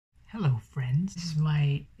friends. This is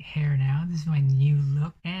my hair now. This is my new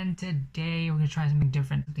look. And today we're gonna try something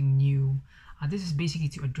different, something new. This is basically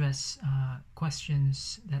to address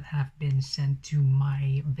questions that have been sent to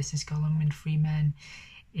my business column in Freeman,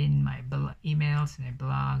 in my emails, and my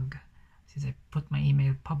blog. Since I put my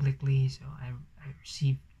email publicly, so I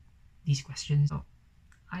received these questions. So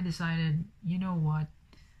I decided, you know what?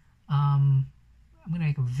 I'm gonna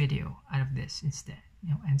make a video out of this instead.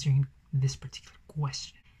 Answering this particular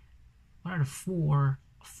question. What are the 4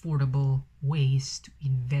 affordable ways to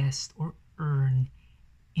invest or earn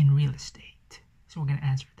in real estate? So we're gonna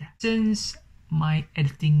answer that. Since my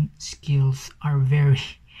editing skills are very,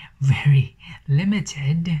 very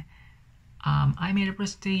limited, I made a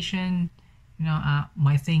presentation.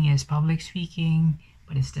 My thing is public speaking,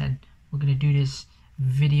 but instead we're gonna do this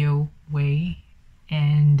video way.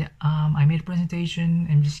 And I made a presentation.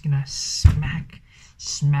 I'm just gonna smack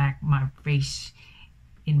my face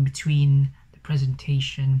in between the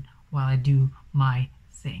presentation while I do my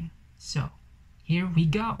thing. So here we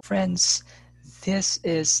go. Friends, this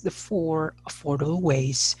is the 4 affordable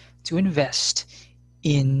ways to invest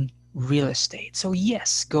in real estate. So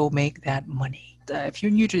yes, go make that money. If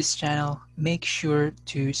you're new to this channel, make sure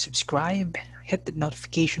to subscribe, hit the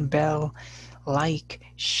notification bell, like,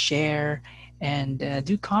 share, and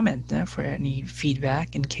do comment for any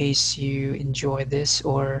feedback in case you enjoy this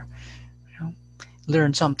or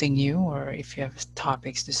learn something new, or if you have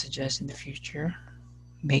topics to suggest in the future,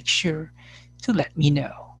 make sure to let me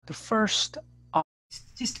know. The first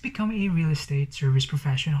just to become a real estate service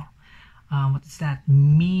professional. What does that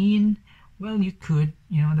mean? Well, you could,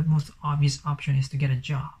 the most obvious option is to get a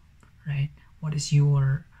job, right? What is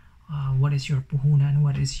your puhunan?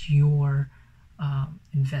 What is your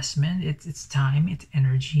investment? It's time, it's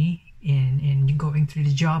energy in going through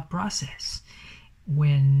the job process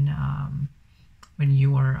when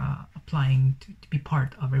you are applying to be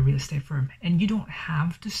part of a real estate firm. And you don't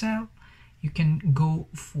have to sell. You can go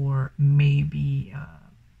for maybe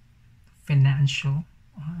financial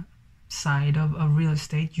side of real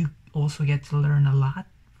estate. You also get to learn a lot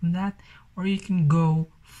from that, or you can go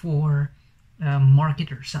for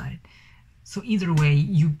marketer side. So either way,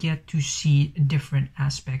 you get to see different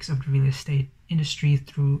aspects of the real estate industry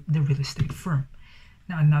through the real estate firm.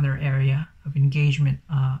 Now, another area of engagement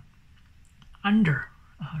under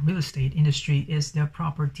real estate industry is the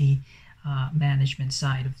property management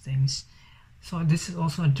side of things. So this is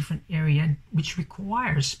also a different area which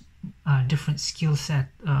requires different skill set,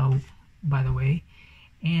 by the way.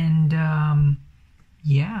 And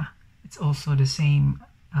yeah, it's also the same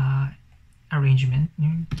arrangement.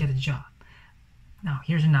 You get a job. Now,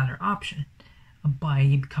 here's another option.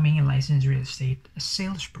 By becoming a licensed real estate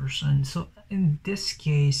salesperson. So in this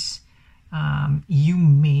case, you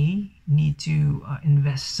may need to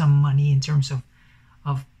invest some money in terms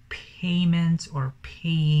of payments or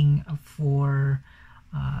paying for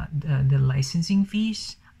the licensing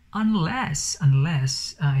fees, unless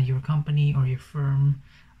your company or your firm,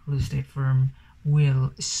 real estate firm,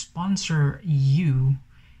 will sponsor you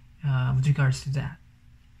with regards to that.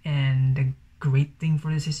 And the great thing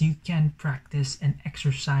for this is you can practice and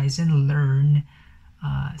exercise and learn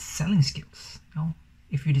selling skills.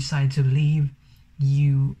 If you decide to leave,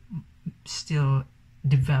 you still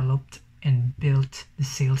developed and built the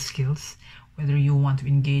sales skills. Whether you want to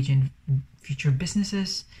engage in future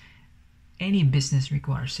businesses, any business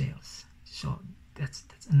requires sales. So that's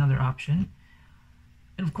another option.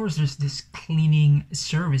 And of course, there's this cleaning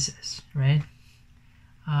services, right?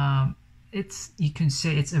 You can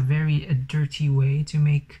say it's a very dirty way to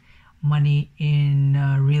make money in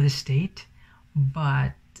real estate,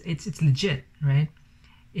 but it's legit, right?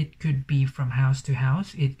 It could be from house to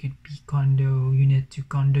house. It could be condo unit to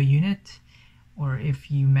condo unit. Or if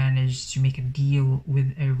you manage to make a deal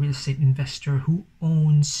with a real estate investor who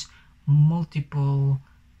owns multiple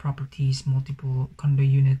properties, multiple condo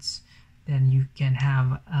units, then you can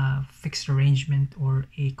have a fixed arrangement or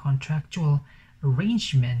a contractual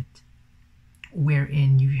arrangement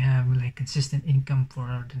wherein you have like consistent income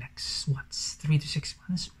for the next 3 to 6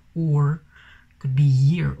 months, or could be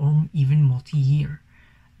year or even multi-year.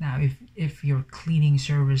 Now, if your cleaning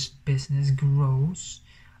service business grows,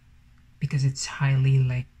 because it's highly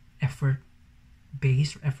like effort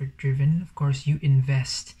based or effort driven, of course you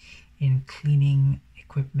invest in cleaning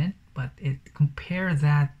equipment, but compare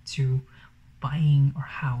that to buying a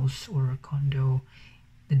house or a condo,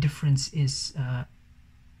 the difference is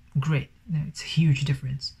great. It's a huge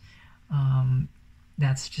difference.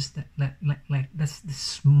 That's just that's the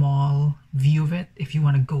small view of it. If you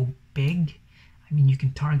want to go big, I mean, you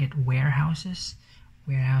can target warehouses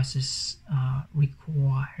warehouses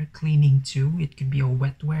require cleaning too. It could be a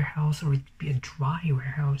wet warehouse or it could be a dry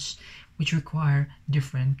warehouse, which require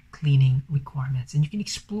different cleaning requirements. And you can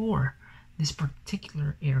explore this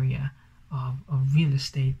particular area of real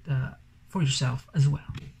estate for yourself as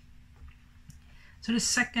well. So the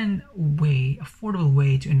second way, affordable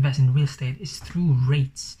way to invest in real estate is through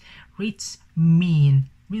REITs. REITs mean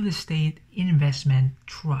real estate investment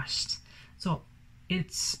trust. So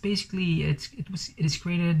it's basically it is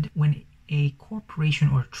created when a corporation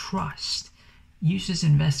or trust uses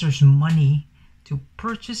investors' money to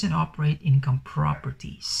purchase and operate income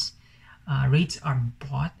properties. REITs are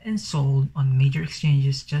bought and sold on major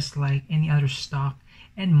exchanges just like any other stock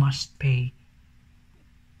and must pay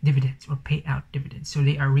dividends or pay out dividends. So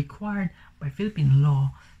they are required by Philippine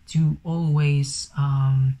law to always,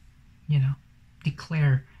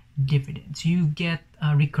 declare dividends. You get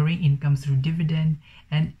recurring income through dividend,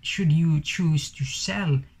 and should you choose to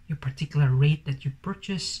sell your particular rate that you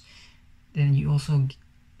purchase, then you also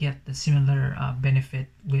get the similar benefit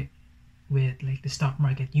with like the stock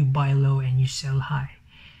market. You buy low and you sell high.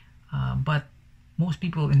 But most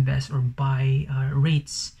people invest or buy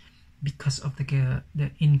rates because of the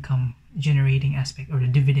income generating aspect or the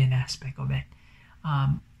dividend aspect of it.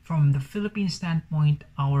 From the Philippine standpoint,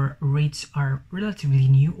 our rates are relatively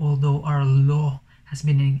new, although our law has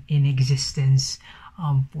been in existence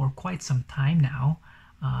for quite some time now.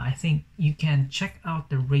 I think you can check out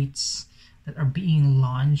the rates that are being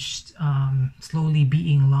launched, slowly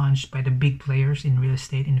being launched by the big players in real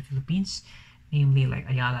estate in the Philippines, namely like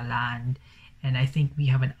Ayala Land, and I think we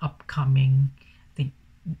have an upcoming, I think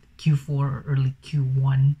Q4 or early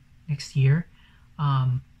Q1 next year.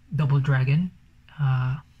 Double Dragon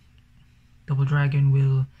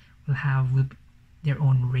will have their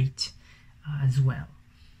own rate as well.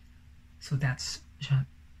 So that's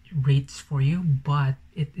rates for you, but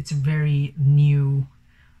it's a very new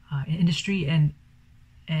industry, and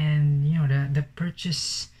the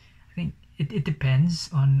purchase, I think it depends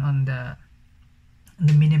on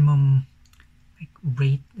the minimum like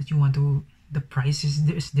rate that you want to. The price is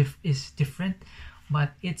different,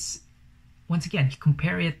 but it's, once again, you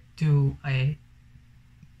compare it to a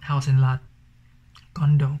house and lot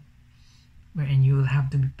condo, wherein you will have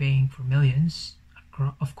to be paying for millions,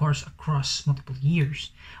 of course, across multiple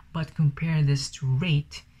years. But compare this to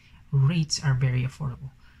rates are very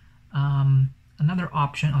affordable. Another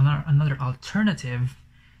option, another alternative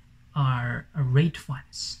are rate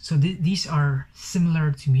funds. So these are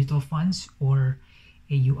similar to mutual funds or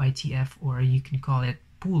a UITF, or you can call it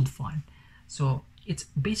pooled fund. So it's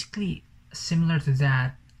basically similar to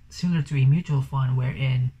a mutual fund,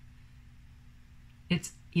 wherein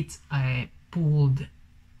it's a pooled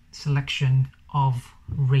selection of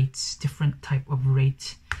rates, different type of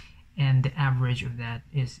rates, and the average of that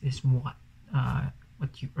is what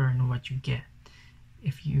you earn or what you get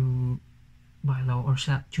if you buy low or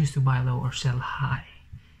choose to buy low or sell high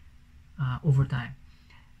over time.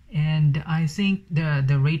 And I think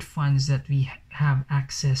the rate funds that we have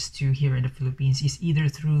access to here in the Philippines is either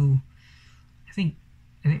through, I think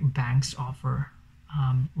banks offer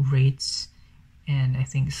rates, and I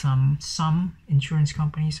think some insurance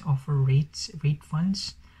companies offer rate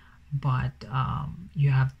funds, but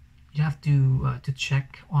you have to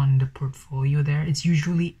check on the portfolio there. It's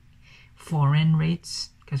usually foreign rates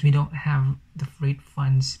because we don't have the rate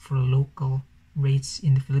funds for local rates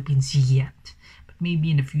in the Philippines yet. But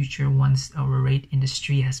maybe in the future, once our rate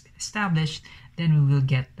industry has been established, then we will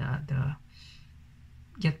get the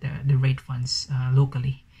rate funds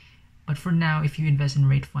locally. But for now, if you invest in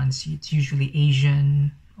rate funds, it's usually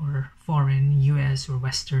Asian or foreign, US or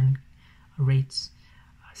Western rates,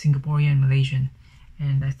 Singaporean, Malaysian,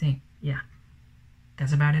 and I think, yeah,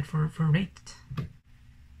 that's about it for rate.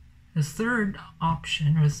 The third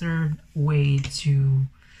option or third way to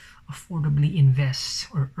affordably invest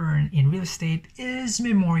or earn in real estate is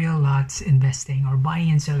memorial lots investing, or buying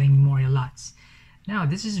and selling memorial lots. Now,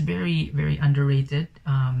 this is very, very underrated.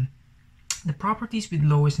 The properties with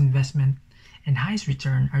lowest investment and highest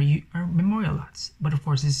return are memorial lots. But of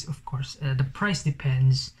course, the price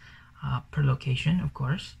depends per location, of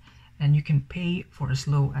course. And you can pay for as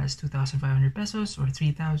low as 2,500 pesos or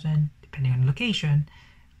 3,000, depending on location,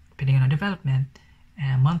 depending on development,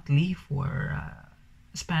 monthly for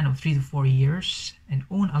a span of 3 to 4 years, and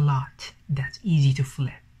own a lot that's easy to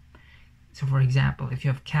flip. So for example, if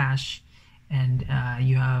you have cash and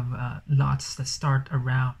you have lots that start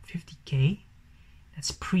around 50K, that's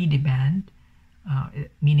pre-demand,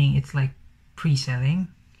 meaning it's like pre-selling,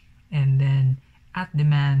 and then at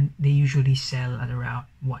demand they usually sell at around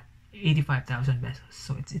 85,000 pesos.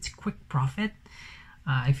 So it's quick profit.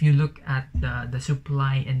 If you look at the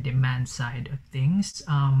supply and demand side of things,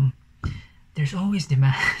 there's always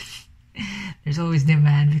demand. There's always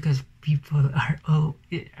demand because people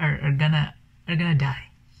are gonna die.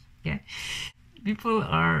 Okay, people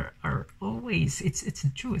are always, it's the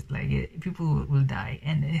truth. Like people will die,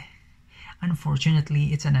 and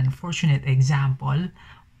unfortunately, it's an unfortunate example,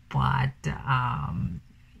 but the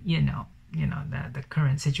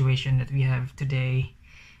current situation that we have today,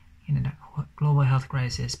 the global health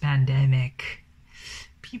crisis, pandemic,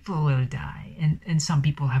 people will die, and some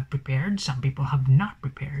people have prepared, some people have not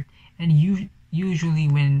prepared, and usually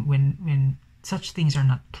when such things are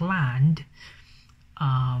not planned,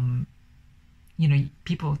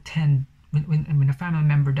 people tend, when a family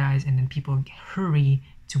member dies and then people hurry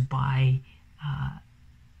to buy,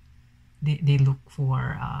 they look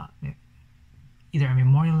for either a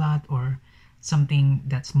memorial lot or something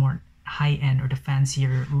that's more high end, or the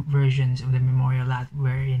fancier versions of the memorial lot,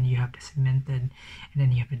 wherein you have the cemented and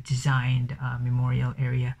then you have a designed memorial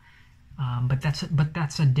area. But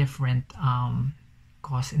that's a different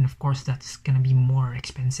cost, and of course that's gonna be more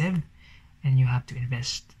expensive, and you have to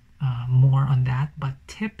invest more on that. But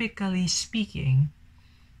typically speaking,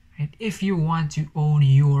 right, if you want to own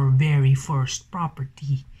your very first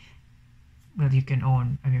property, well, you can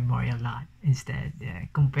own a memorial lot instead.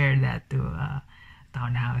 Compare that to a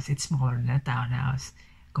townhouse. It's smaller than a townhouse.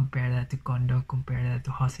 Compare that to condo. Compare that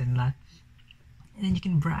to house and lot. And then you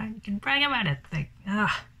can brag. You can brag about it. Like,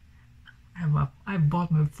 I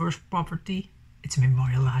bought my first property. It's a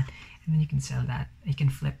memorial lot, and then you can sell that. You can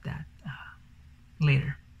flip that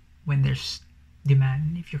later when there's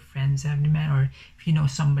demand. If your friends have demand, or if you know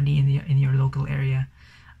somebody in your local area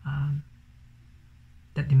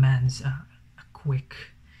that demands a quick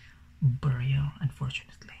burial,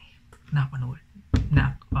 unfortunately. Knock on wood.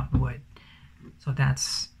 Knock on wood. So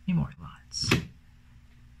that's memorial lots.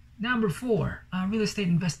 Number 4, real estate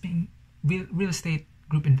investing, real estate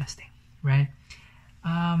group investing, right?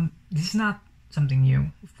 This is not something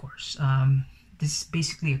new, of course. This is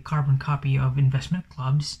basically a carbon copy of investment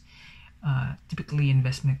clubs. Typically,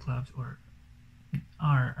 investment clubs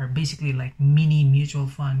are basically like mini mutual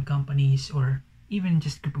fund companies, or even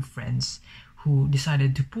just group of friends who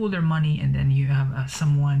decided to pool their money, and then you have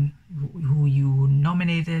someone who you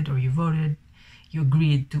nominated or you voted, you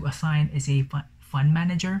agreed to assign as a fund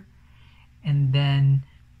manager, and then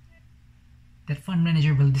that fund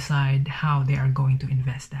manager will decide how they are going to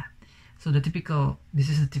invest that. So this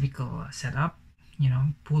is a typical setup,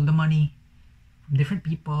 pool the money from different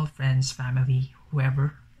people, friends, family,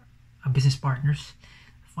 whoever, business partners.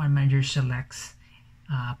 Fund manager selects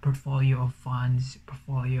portfolio of funds,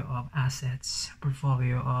 portfolio of assets,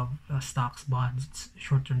 portfolio of stocks, bonds,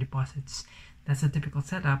 short-term deposits. That's a typical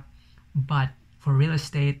setup. But for real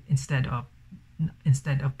estate, instead of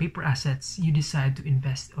paper assets, you decide to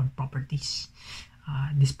invest on properties.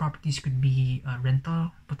 These properties could be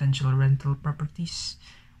potential rental properties,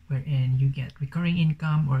 wherein you get recurring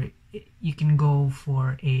income, or you can go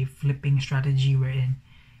for a flipping strategy, wherein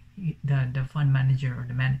the fund manager, or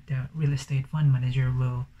the real estate fund manager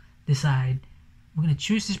will decide, we're going to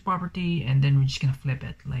choose this property and then we're just going to flip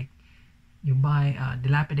it. Like, you buy a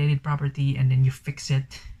dilapidated property and then you fix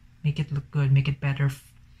it, make it look good, make it better,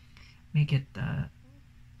 make it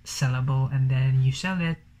sellable, and then you sell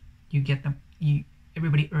it. You get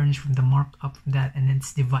everybody earns from the markup from that, and then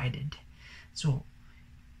it's divided. So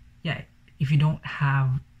yeah, if you don't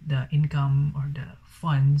have the income or the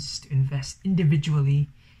funds to invest individually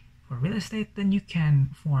for real estate, then you can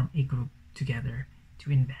form a group together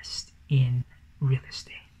to invest in real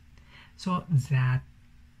estate. So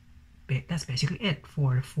that's basically it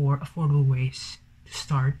for the 4 affordable ways to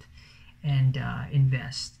start and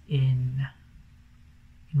invest in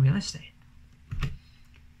real estate.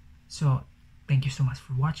 So thank you so much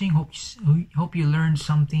for watching. Hope you learned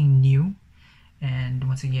something new. And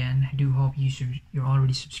once again, I do hope you're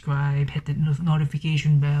already subscribed, hit the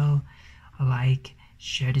notification bell, like,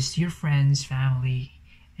 share this to your friends, family,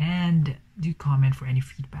 and do comment for any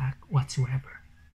feedback whatsoever.